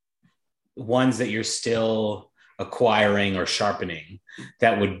ones that you're still acquiring or sharpening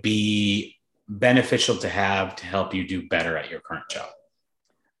that would be beneficial to have to help you do better at your current job?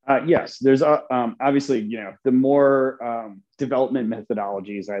 Yes, there's obviously, the more development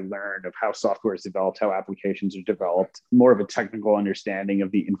methodologies I learned of how software is developed, how applications are developed, more of a technical understanding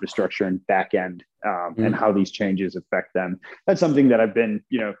of the infrastructure and back end and how these changes affect them. That's something that I've been,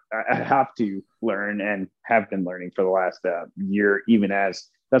 I have to learn and have been learning for the last year, even as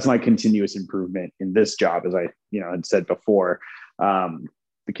that's my continuous improvement in this job, as I, had said before.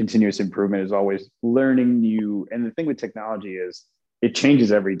 The continuous improvement is always learning new. And the thing with technology is, it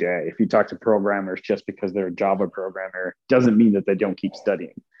changes every day. If you talk to programmers, just because they're a Java programmer doesn't mean that they don't keep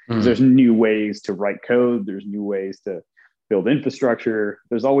studying. There's new ways to write code. There's new ways to build infrastructure.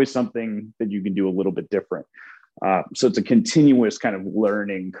 There's always something that you can do a little bit different. So it's a continuous kind of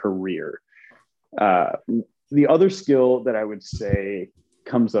learning career. The other skill that I would say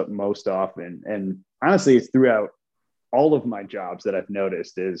comes up most often, and honestly, it's throughout all of my jobs that I've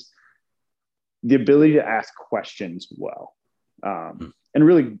noticed, is the ability to ask questions well. And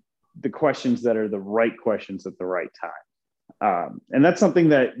really the questions that are the right questions at the right time. And that's something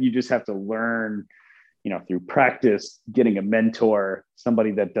that you just have to learn, through practice, getting a mentor, somebody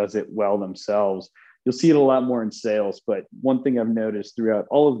that does it well themselves. You'll see it a lot more in sales. But one thing I've noticed throughout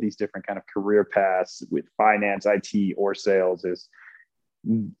all of these different kind of career paths with finance, IT, or sales is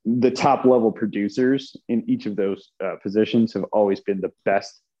the top level producers in each of those positions have always been the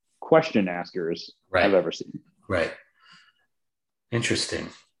best question askers I've ever seen. Right. Interesting.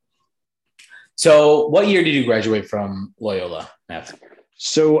 So what year did you graduate from Loyola, Matt?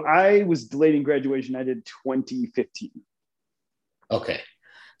 So I was delayed in graduation. I did 2015. Okay.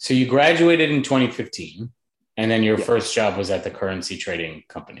 So you graduated in 2015, and then your first job was at the currency trading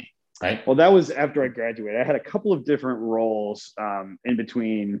company, right? Well, that was after I graduated. I had a couple of different roles in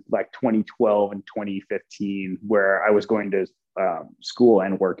between like 2012 and 2015 where I was going to school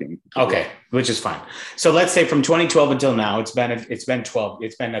and working. Okay, which is fine. So let's say from 2012 until now, it's been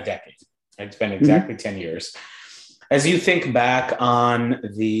a decade. It's been exactly 10 years. As you think back on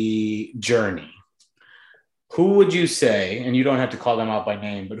the journey, who would you say, and you don't have to call them out by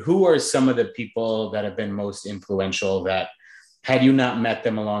name, but who are some of the people that have been most influential that had you not met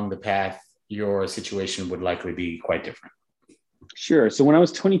them along the path, your situation would likely be quite different? Sure. So when I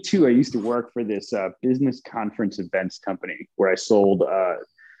was 22, I used to work for this business conference events company where I sold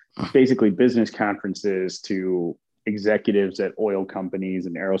basically business conferences to executives at oil companies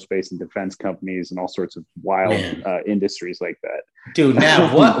and aerospace and defense companies and all sorts of wild industries like that. Dude,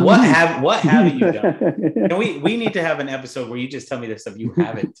 now what have you done? And we need to have an episode where you just tell me the stuff you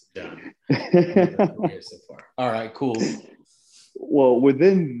haven't done so far. All right, cool. Well,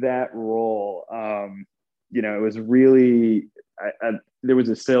 within that role, it was really, there was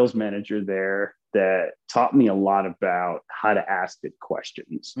a sales manager there that taught me a lot about how to ask good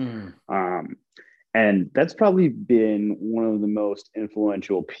questions. And that's probably been one of the most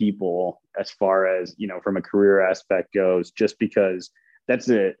influential people as far as, from a career aspect goes, just because that's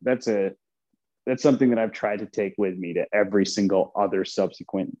something that I've tried to take with me to every single other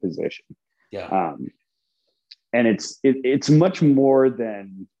subsequent position. Yeah. And it's much more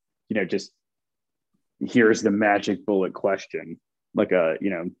than, just here's the magic bullet question, like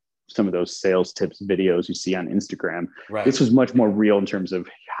some of those sales tips videos you see on Instagram. Right. This was much more real in terms of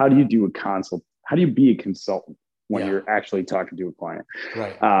how do you do a consult? How do you be a consultant when you're actually talking to a client?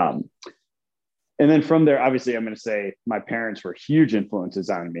 Right. And then from there, obviously, I'm going to say my parents were huge influences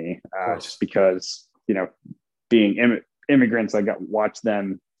on me, just because, being immigrants, I got to watch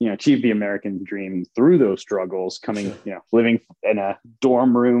them, achieve the American dream through those struggles, coming, living in a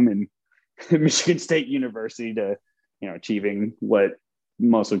dorm room in Michigan State University to, achieving what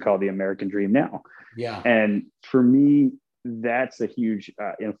most would call the American dream now. Yeah. And for me, that's a huge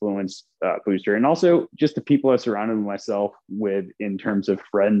influence booster. And also just the people I surrounded myself with in terms of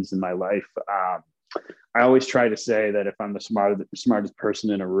friends in my life. I always try to say that if I'm the smartest person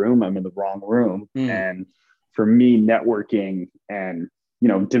in a room, I'm in the wrong room. And for me, networking and,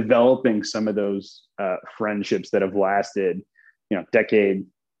 developing some of those friendships that have lasted, decade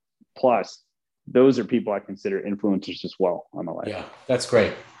plus, those are people I consider influencers as well on my life. Yeah, that's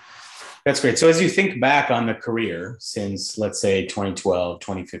great. That's great. So as you think back on the career since, let's say, 2012,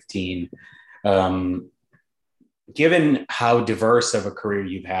 2015, given how diverse of a career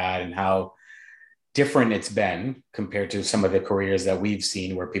you've had and how different it's been compared to some of the careers that we've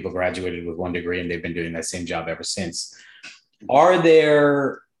seen where people graduated with one degree and they've been doing that same job ever since, have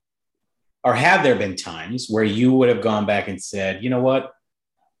there been times where you would have gone back and said, you know what,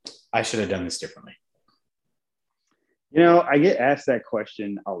 I should have done this differently? I get asked that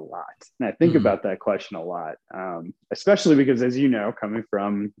question a lot, and I think about that question a lot, especially because, as you know, coming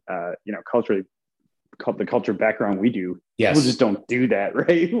from, culturally, the culture background we do, Yes. people just don't do that,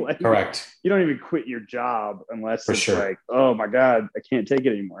 right? Like, Correct. You don't even quit your job unless For it's sure. like, oh my God, I can't take it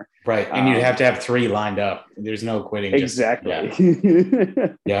anymore. Right. And you'd have to have 3 lined up. There's no quitting.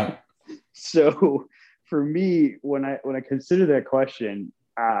 Exactly. Yeah. So for me, when I consider that question,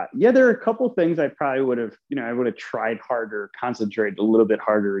 there are a couple of things I probably would have, I would have tried harder, concentrated a little bit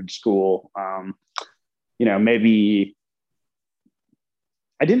harder in school. Maybe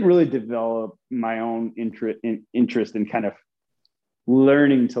I didn't really develop my own interest in kind of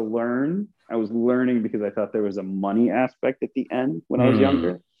learning to learn. I was learning because I thought there was a money aspect at the end when I was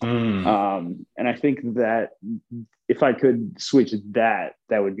younger. And I think that if I could switch that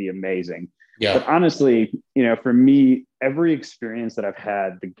would be amazing. Yeah. But honestly, for me, every experience that I've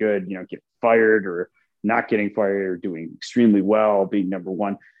had, the good, get fired or not getting fired or doing extremely well, being number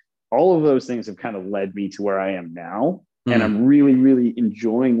one, all of those things have kind of led me to where I am now. And I'm really, really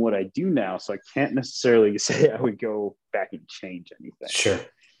enjoying what I do now. So I can't necessarily say I would go back and change anything. Sure.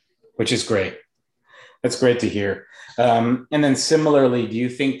 Which is great. That's great to hear. And then similarly, do you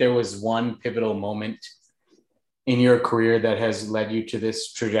think there was one pivotal moment in your career that has led you to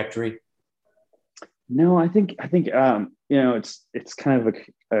this trajectory? No, I think it's kind of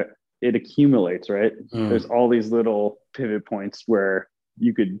it accumulates, right? There's all these little pivot points where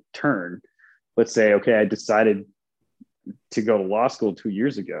you could turn. Let's say, okay, I decided to go to law school 2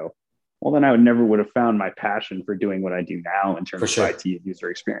 years ago. Well, then I would have found my passion for doing what I do now in terms of IT and user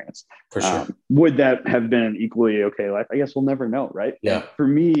experience. For sure. Would that have been an equally okay life? I guess we'll never know, right? Yeah. And for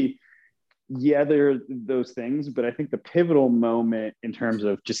me, there are those things, but I think the pivotal moment in terms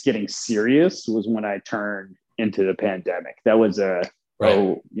of just getting serious was when I turned into the pandemic. That was a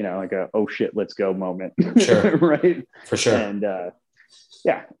oh shit, let's go moment. Sure. Right. For sure. And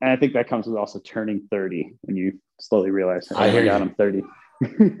and I think that comes with also turning 30 when you slowly realize, oh I hear my God, you. I'm 30.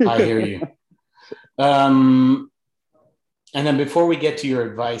 I hear you. And then before we get to your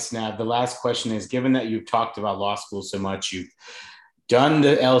advice now, the last question is, given that you've talked about law school so much, you've done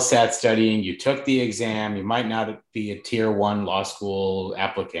the LSAT studying, you took the exam, you might not be a tier 1 law school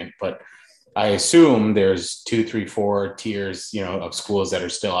applicant, but I assume there's 2, 3, 4 tiers, of schools that are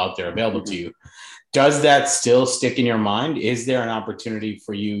still out there available to you. Does that still stick in your mind? Is there an opportunity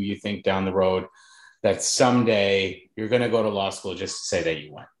for you think down the road that someday you're going to go to law school just to say that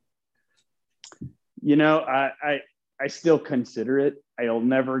you went? I still consider it. I'll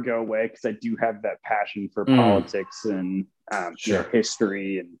never go away because I do have that passion for politics and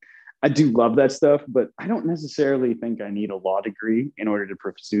history, and I do love that stuff. But I don't necessarily think I need a law degree in order to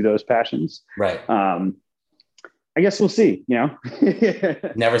pursue those passions. Right. I guess we'll see. Never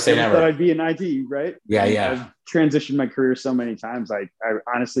say never. Thought I'd be in IT, right? Yeah. I've transitioned my career so many times. I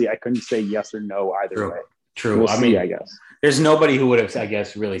honestly couldn't say yes or no either way. True. We'll see, I guess. There's nobody who would have, I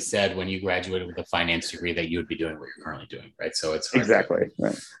guess, really said when you graduated with a finance degree that you would be doing what you're currently doing, right? So it's hard right.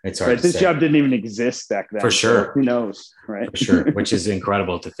 It's hard. This job didn't even exist back then. For sure. So who knows, right? For sure, which is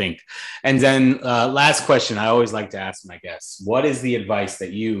incredible to think. And then last question, I always like to ask my guests: what is the advice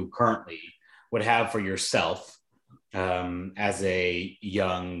that you currently would have for yourself as a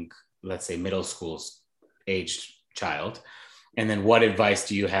young, let's say, middle school aged child? And then what advice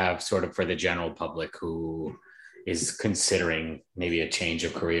do you have sort of for the general public who is considering maybe a change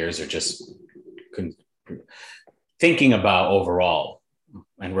of careers or just thinking about overall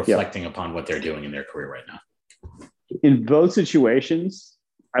and reflecting upon what they're doing in their career right now? In both situations,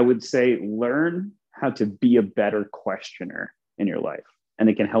 I would say learn how to be a better questioner in your life. And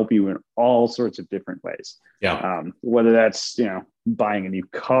it can help you in all sorts of different ways. Yeah. Whether that's, buying a new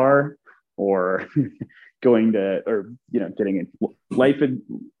car or getting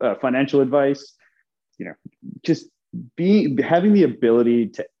financial advice, just having the ability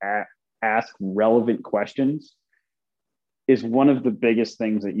to ask relevant questions is one of the biggest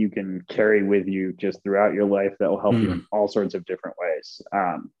things that you can carry with you just throughout your life that will help you in all sorts of different ways.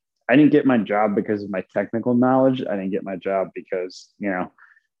 I didn't get my job because of my technical knowledge. I didn't get my job because,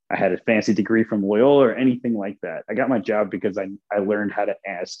 I had a fancy degree from Loyola or anything like that. I got my job because I learned how to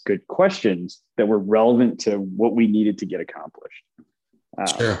ask good questions that were relevant to what we needed to get accomplished.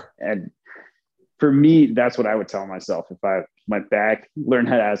 Sure. And for me, that's what I would tell myself if I went back, learn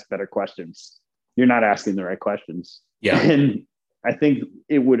how to ask better questions. You're not asking the right questions. Yeah. And I think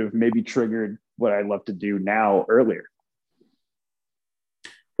it would have maybe triggered what I love to do now earlier.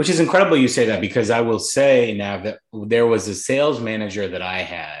 Which is incredible you say that, because I will say now that there was a sales manager that I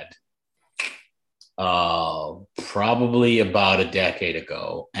had Probably about a decade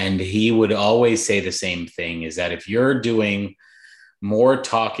ago. And he would always say the same thing, is that if you're doing more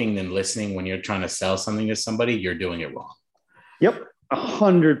talking than listening when you're trying to sell something to somebody, you're doing it wrong. Yep.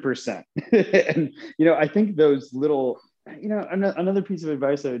 100%. And, I think those little, another piece of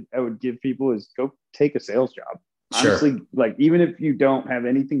advice I would give people is go take a sales job. Sure. Honestly, like, even if you don't have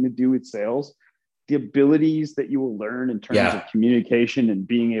anything to do with sales, the abilities that you will learn in terms of communication and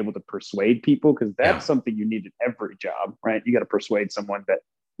being able to persuade people, because that's something you need in every job, right? You got to persuade someone that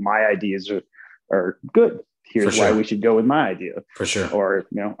my ideas are good. Here's why we should go with my idea. For sure. Or,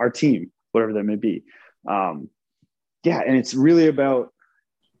 our team, whatever that may be. And it's really about,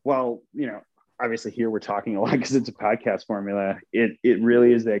 obviously here we're talking a lot because it's a podcast formula. It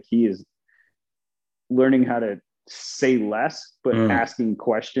really is that key is learning how to say less, but asking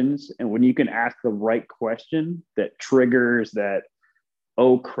questions. And when you can ask the right question that triggers that,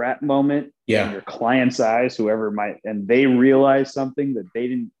 oh crap moment in your client's eyes, whoever might, and they realize something that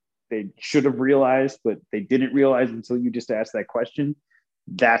they should have realized, but they didn't realize until you just asked that question.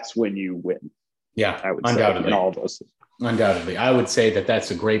 That's when you win. Yeah, I would undoubtedly. say in all of those. Undoubtedly. I would say that that's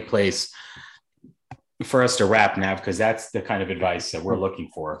a great place for us to wrap, Nav, because that's the kind of advice that we're looking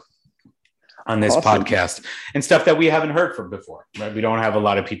for on this podcast, and stuff that we haven't heard from before, right? We don't have a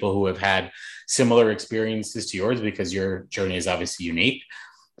lot of people who have had similar experiences to yours, because your journey is obviously unique.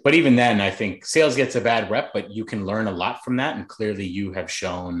 But even then, I think sales gets a bad rep, but you can learn a lot from that. And clearly you have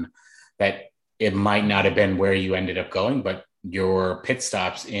shown that it might not have been where you ended up going, but your pit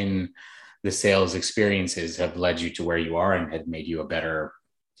stops in the sales experiences have led you to where you are and had made you a better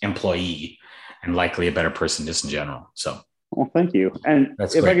employee and likely a better person just in general. So, well, thank you. And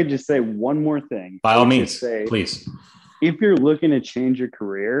that's if great. I could just say one more thing. By all means, please. If you're looking to change your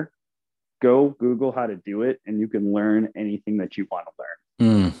career, go Google how to do it, and you can learn anything that you want to learn.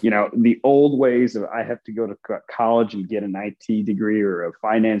 The old ways of I have to go to college and get an IT degree or a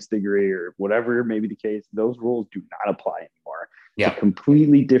finance degree or whatever may be the case, those rules do not apply anymore. Yeah. It's a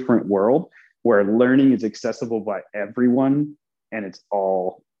completely different world where learning is accessible by everyone and it's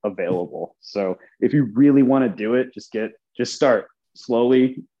all available. So if you really want to do it, just start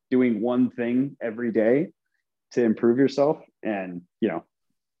slowly doing one thing every day to improve yourself, and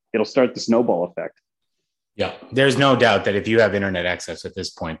it'll start the snowball effect. Yeah, there's no doubt that if you have internet access at this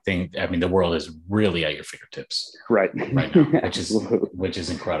point, the world is really at your fingertips right now, which is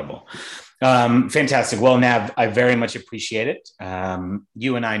incredible. Fantastic. Well, Nav, I very much appreciate it.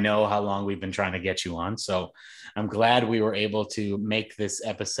 You and I know how long we've been trying to get you on, so I'm glad we were able to make this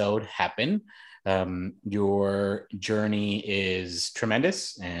episode happen. Your journey is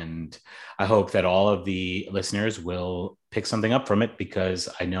tremendous, and I hope that all of the listeners will pick something up from it, because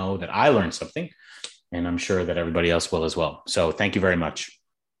I know that I learned something, and I'm sure that everybody else will as well. So thank you very much.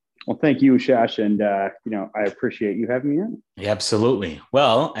 Well, thank you, Shash. And, I appreciate you having me on. Absolutely.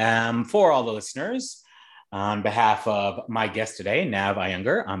 Well, for all the listeners, on behalf of my guest today, Nav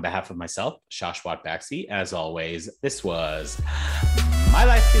Iyengar, on behalf of myself, Shashwat Baxi, as always, this was My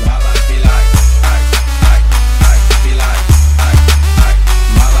Life Be Like.